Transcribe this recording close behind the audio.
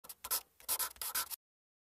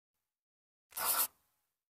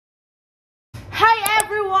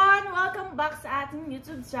back sa ating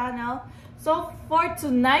YouTube channel. So, for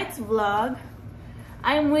tonight's vlog,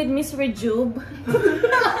 I'm with Miss Rejube.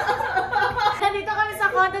 Nandito kami sa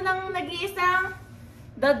condo ng nag-iisang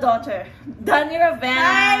the daughter, Dani Ravena.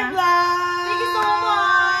 Hi, vlog! Thank you so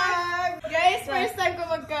much! Guys, first time ko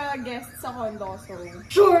magka-guest sa condo, so...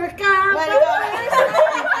 Sure ka! Welcome!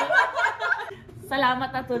 Salamat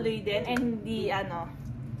na tuloy din, and hindi, ano,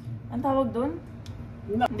 ang tawag dun?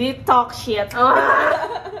 No. Di talk shit.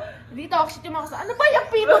 Di talk shit yung mga ano ba yung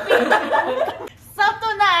pito-pito? So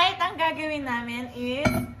tonight, ang gagawin namin is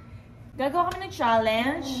gagawa kami ng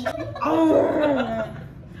challenge.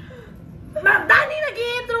 Dani,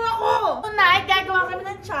 nag-i-intro ako! Tonight, gagawa kami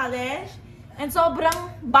ng challenge. And sobrang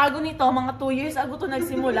bago nito, mga 2 years ago to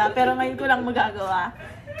nagsimula, pero ngayon ko lang magagawa.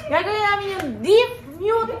 Gagawin namin yung deep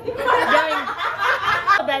mute.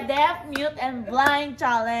 The deaf, mute, and blind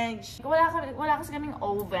challenge. Wala kasi kaming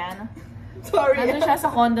oven. Sorry. Nandun siya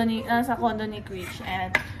sa condo ni Creech.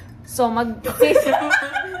 And so,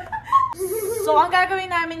 so, ang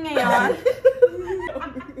gagawin namin ngayon,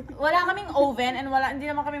 wala kaming oven and hindi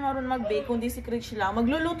naman kami marunong mag-bake, kundi si Creech lang.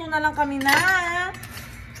 Magluluto na lang kami na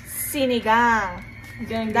sinigang.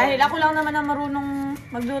 Dahil ako lang naman ang marunong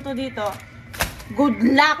magluto dito. Good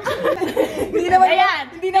luck! Hindi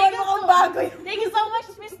naman mukhang bago yun. Thank you so much,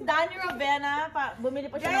 Miss Dani Ravena.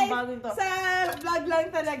 Bumili pa siya ng bagong to. Sa vlog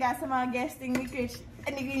lang talaga, sa mga guesting ni Chris,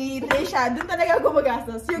 ni Trisha, doon talaga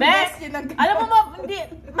gumagastos. Yung guest yun ang alam mo,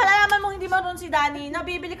 malalaman mo hindi marunong si Dani,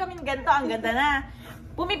 nabibili kami ng ganito, ang ganda na.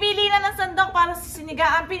 Pumipili na ng sandok para sa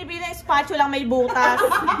sinigang. Ang pinipili ng spatula lang may butas.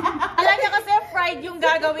 Alam niya kasi fried yung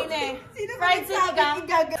gagawin eh. Fried sinigang.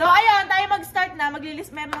 So ayun, tayo mag-start na.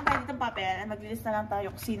 Maglilist, meron lang tayo dito ng papel. Maglilist na lang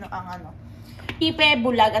tayo kung sino ang ano. Ipe,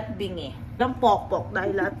 bulag at bingi. Lang pok-pok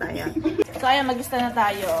dahil lahat tayo. So ayun, maglista na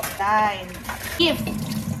tayo. Line. If.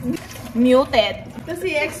 Muted.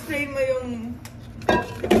 Kasi explain mo yung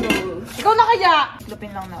role. Ikaw na kaya!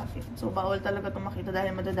 Lupin lang natin. So, bawal talaga itong makita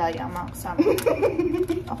dahil madadaya ang mga kasama.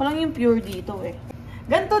 Ako lang yung pure dito eh.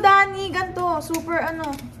 Ganto, Dani! Ganto! Super ano.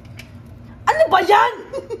 Ano ba yan?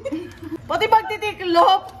 Pati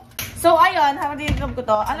pagtitiklop! So, ayun, habang titiklop ko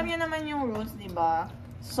to, alam niyo naman yung rules, di ba?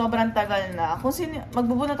 Sobrang tagal na. Kung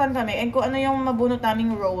magbubunutan kami, and kung ano yung mabunot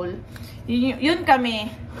naming role, yun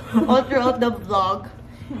kami all throughout the vlog.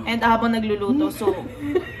 And habang nagluluto. So,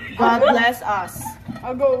 God bless us.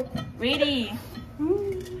 I'll go. Ready?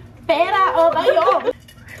 Pera o bayo?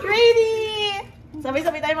 Ready!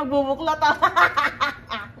 Sabay-sabay tayo magbubuklat.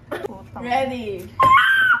 Ready.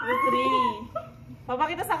 3.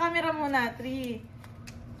 Papakita sa camera muna. 3,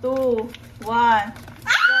 2, 1.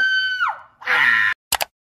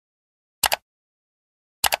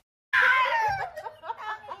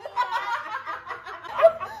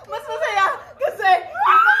 Mas masaya kasi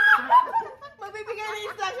magbibigay ng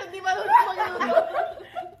instruction, di ba?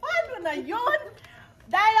 Paano na yun?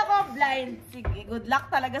 Dahil ako blind. Sige, good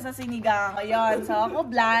luck talaga sa sinigang. Ayun, so ako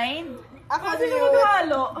blind. Ako sino mute.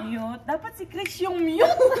 maghalo? Mute? Dapat si Chris yung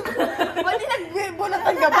mute. Pwede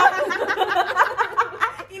nagbunatan ka ba?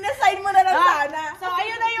 Inassign mo na lang sana. So,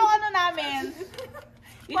 ayun na yung ano namin.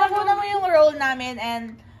 Pinaguna mo yung role namin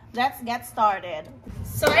and let's get started.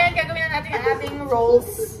 So, ayan, gagawin na natin ang ating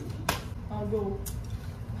roles. I'll go.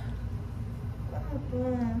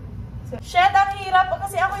 Shit, ang hirap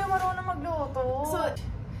kasi ako yung marunong magluto. So,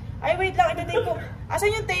 ay, wait lang, iti-tape ko.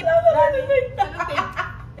 Asan yung tape? Dani? Ano tape?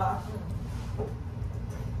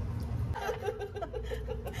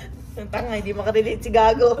 Ang tanga, hindi makarelate si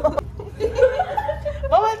Gago.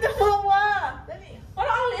 Bawal tumawa! Dali.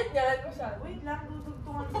 Parang ang liit niya. Wait lang,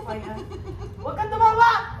 dudugtungan ko pa yan. Huwag kang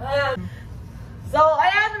tumawa! So,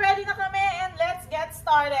 ayan, ready na kami and let's get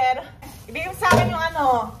started. Ibigay mo sa akin yung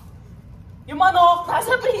ano, yung manok,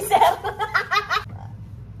 nasa freezer.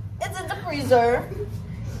 It's in the freezer.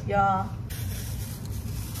 Yeah.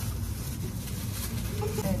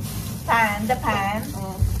 The pan.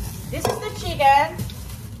 This is the chicken.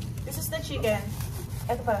 This is the chicken.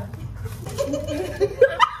 Ito pala.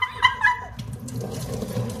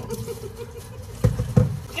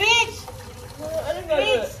 Creech!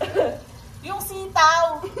 Creech! Yung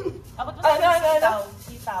sitaw. Dapat mo sa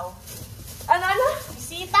sitaw. Ano?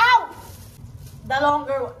 Sitaw! The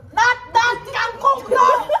longer one. Not that kangkong to!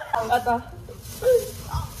 Ito.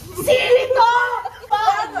 Sili to!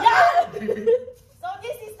 Yan! So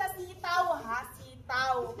this is the sitaw, ha?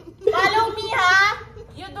 Sitaw. Follow me, ha?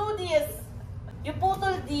 You do this. You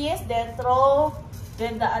putol this, then throw,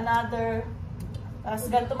 then the another. Tapos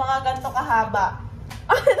mga ganito kahaba.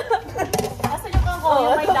 Nasaan yung kangkong?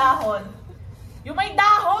 Yung may dahon. Yung may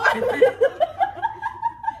dahon!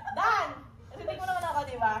 Dan! Narinig mo naman ako,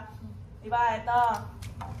 di ba? Di ba? Ito.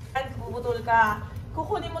 Puputo magpuputol ka.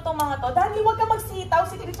 Kukunin mo tong mga to. Dani, huwag ka magsitaw.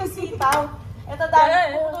 Sikrit yung sitaw. Ito,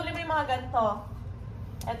 Dani, puputulin mo yung mga ganito.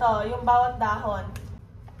 Ito, yung bawat dahon.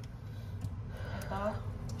 Ito.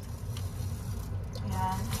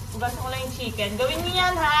 Ayan. Hugasan ko lang yung chicken. Gawin niyo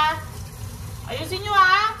yan, ha? Ayusin nyo,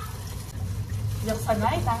 ha? Diyak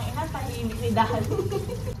sanay. Tanginan, tahimik ni Dani.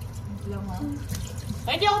 Lang, ha?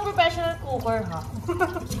 Ay, hindi ako professional cooker, ha?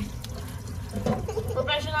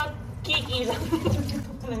 Professional kiki lang.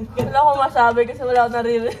 Wala akong masabi kasi wala akong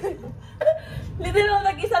naririnig. Literal lang,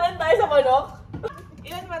 nag-isa lang tayo sa manok.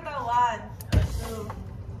 Ilan ba ito? 1,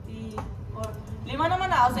 2, 3, 4. 5 naman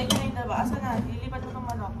ako sa inyo na yung dalawa. Asa na? Lilipat mo ng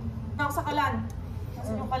manok. Ako sa kalan.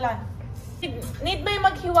 Asa yung kalan? Need ba yung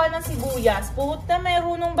maghiwa ng sibuyas? Puta,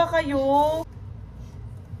 mayroonong ba kayo?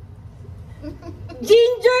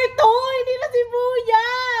 Ginger to! Hindi na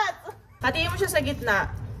sibuyas! Hatiin mo siya sa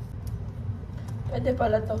gitna. Pwede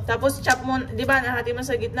pala to. Tapos chop mo, di ba, nahati mo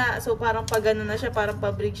sa gitna. So parang pag gano'n na siya, parang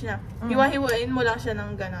pa-bridge na. Hiwa-hiwain mo lang siya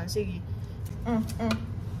ng gano'n. Sige.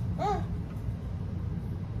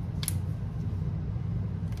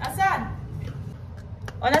 Asan?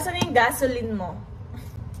 O, nasan yung gasoline mo?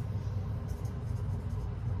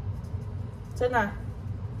 Saan na?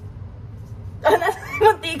 O, nasan yung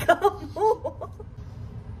mantika mo?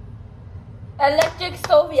 Electric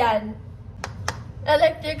stove yan.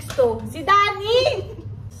 Electric stove. Si Dani!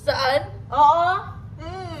 Saan? Oo.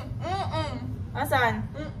 Asan?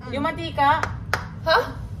 Yung mantika?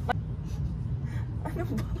 Ha? Ano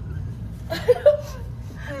ba?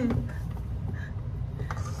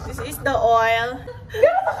 This is the oil.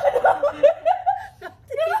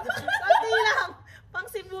 Konti lang. Pang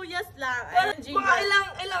sibuyas lang. Ayun, Mga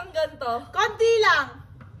ilang ganto? konti lang.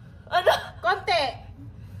 Ano? Konti.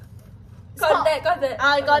 Konti.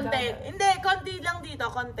 Ay, konti. Hindi, konti lang dito.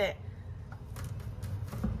 Konti.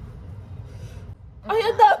 Ay,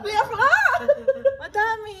 ang dami ako nga!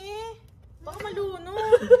 Madami. Baka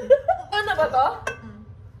malunod. Ano ba to?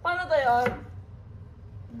 Paano to yun?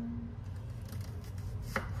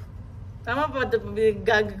 Tama pa,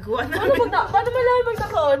 gagawa namin. Paano malaman pag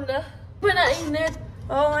naka-on na? Ba nainit?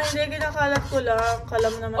 Oo nga, hindi. Kinakalat ko lang.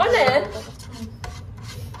 Kalam naman. Ulit?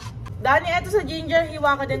 Dani, eto sa ginger,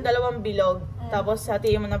 hiwa ka din 2 bilog. Tapos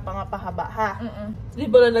hatiin mo ng pangapahaba, ha? Di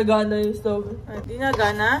ba na nagana yung stove? Di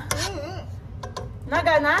nagana?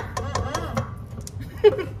 Nagana?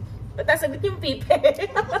 Ba't nasagot yung pipe?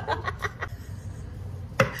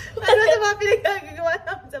 Ano sa mga pinagagawa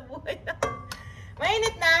namin sa buhay na?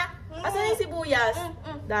 Mainit na? Asan yung sibuyas?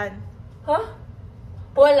 Dan. Ha?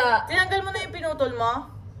 Wala. Tinanggal mo na yung pinutol mo?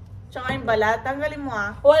 Tsaka yung balat? Tanggalin mo,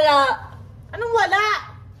 ha? Wala. Anong wala?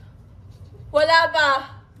 Wala pa.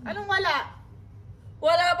 Anong wala?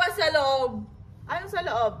 Wala pa sa loob. Anong sa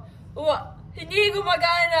loob? Hindi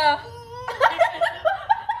gumagana.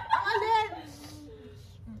 Ang alin?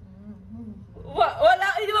 Wala,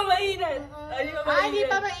 hindi ba mainit? Ay, di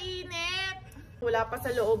pa mainit. Wala pa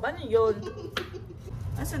sa loob. Ano yun?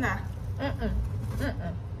 Asa na?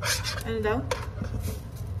 Ano daw?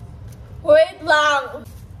 Wait lang.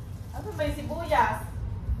 Ano ba yung sibuyas?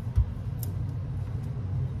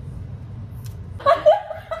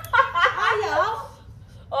 Ayaw?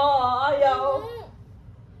 Oo, ayaw.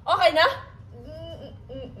 Okay na?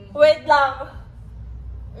 Wait lang.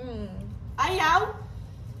 Ayaw?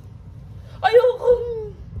 Ayoko.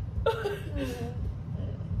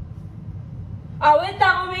 Wait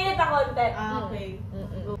lang. Uminit na konti. Okay.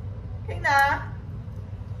 Okay na.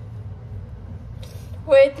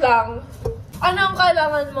 Wait lang. Ano ang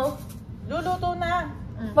kailangan mo? Luluto na.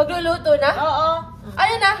 Magluluto na? Oo.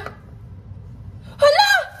 Ayun na.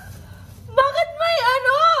 Hala! Bakit may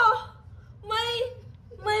ano?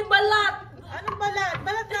 May balat. Anong balat?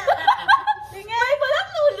 Balat na. Tingin. May balat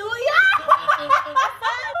luluya!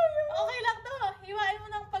 Okay lang to. Hiwain mo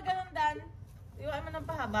ng pagganundan. Hiwain mo ng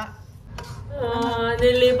pahaba.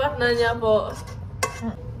 Nilipat na niya po.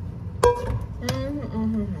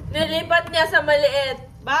 Nilipat niya sa maliit.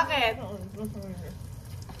 Bakit?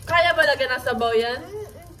 Kaya ba lagyan ng sabaw yan?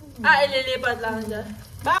 Ililipat lang dyan.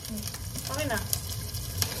 Okay na.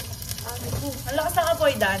 Ang lakas ng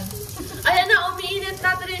apoy, Dan. Ayan na, umiinit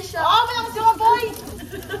na, Trisha. Oo, malakas yung apoy!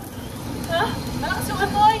 Ha? Malakas yung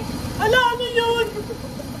apoy! Hala, ano yun?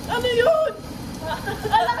 Ano yun?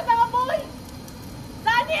 Ang lakas ng apoy!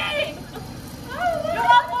 Dani! Yung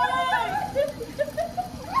apoy!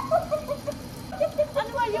 Ano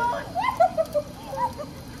ba yun?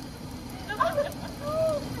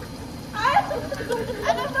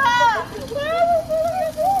 Ano ba?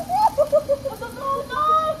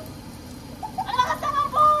 Matutunog! Ang lakas ng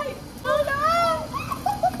apoy! Tulong!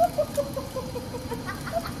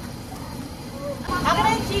 Akin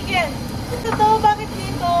na yung chicken.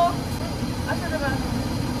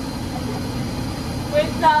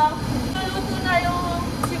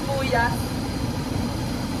 sibuyas.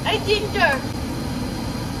 Ay, ginger.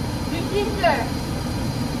 Yung ginger.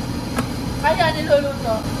 Kaya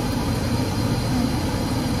niluluto.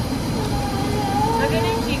 Lagyan na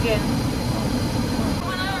yung chicken.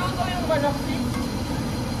 Kung niluluto yung manok, sis?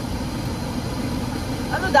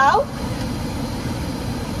 Ano daw?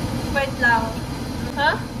 Wait lang.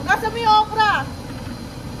 Ha? Hugasan mo yung okra.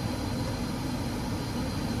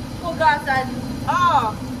 Hugasan. Oo.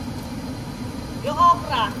 Yung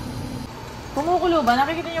okra. Kumukulo ba?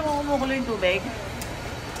 Nakikita niyo kung kumukulo yung tubig?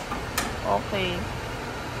 Okay.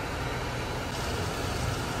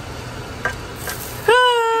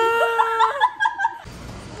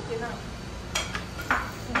 Okay na.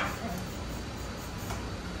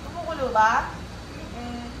 Kumukulo ba?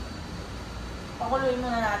 Pakuluin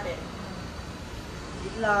muna natin.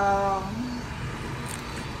 Wait lang.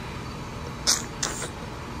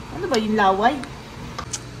 Ano ba yung laway?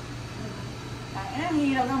 Ang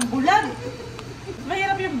hirap ng bulag.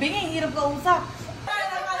 Mahirap yung bingi, hirap kausap.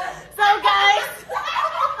 So guys!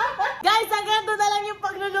 Guys, hanggang doon na lang yung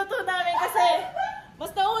pagluluto namin kasi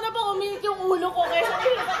mas nauna pa uminik yung ulo ko kaysa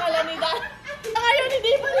nila sa kalanida. Ngayon,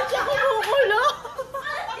 hindi pa rin siya kumukulo.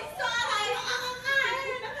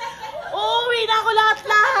 Uuwi na ako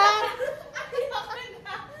lahat-lahat.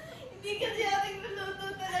 Hindi kasi ating luluto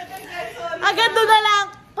talaga, guys. Sorry. Hanggang doon na lang.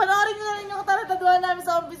 Panoorin nyo na rin yung tarantaduhan namin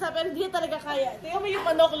sa umpisa pero hindi talaga kaya. Tingnan mo yung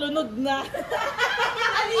manok, lunod na.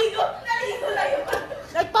 Naligo lang yung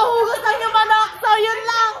Nagpahugas lang yung manok, so yun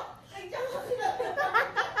lang.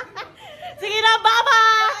 Sige na, bye!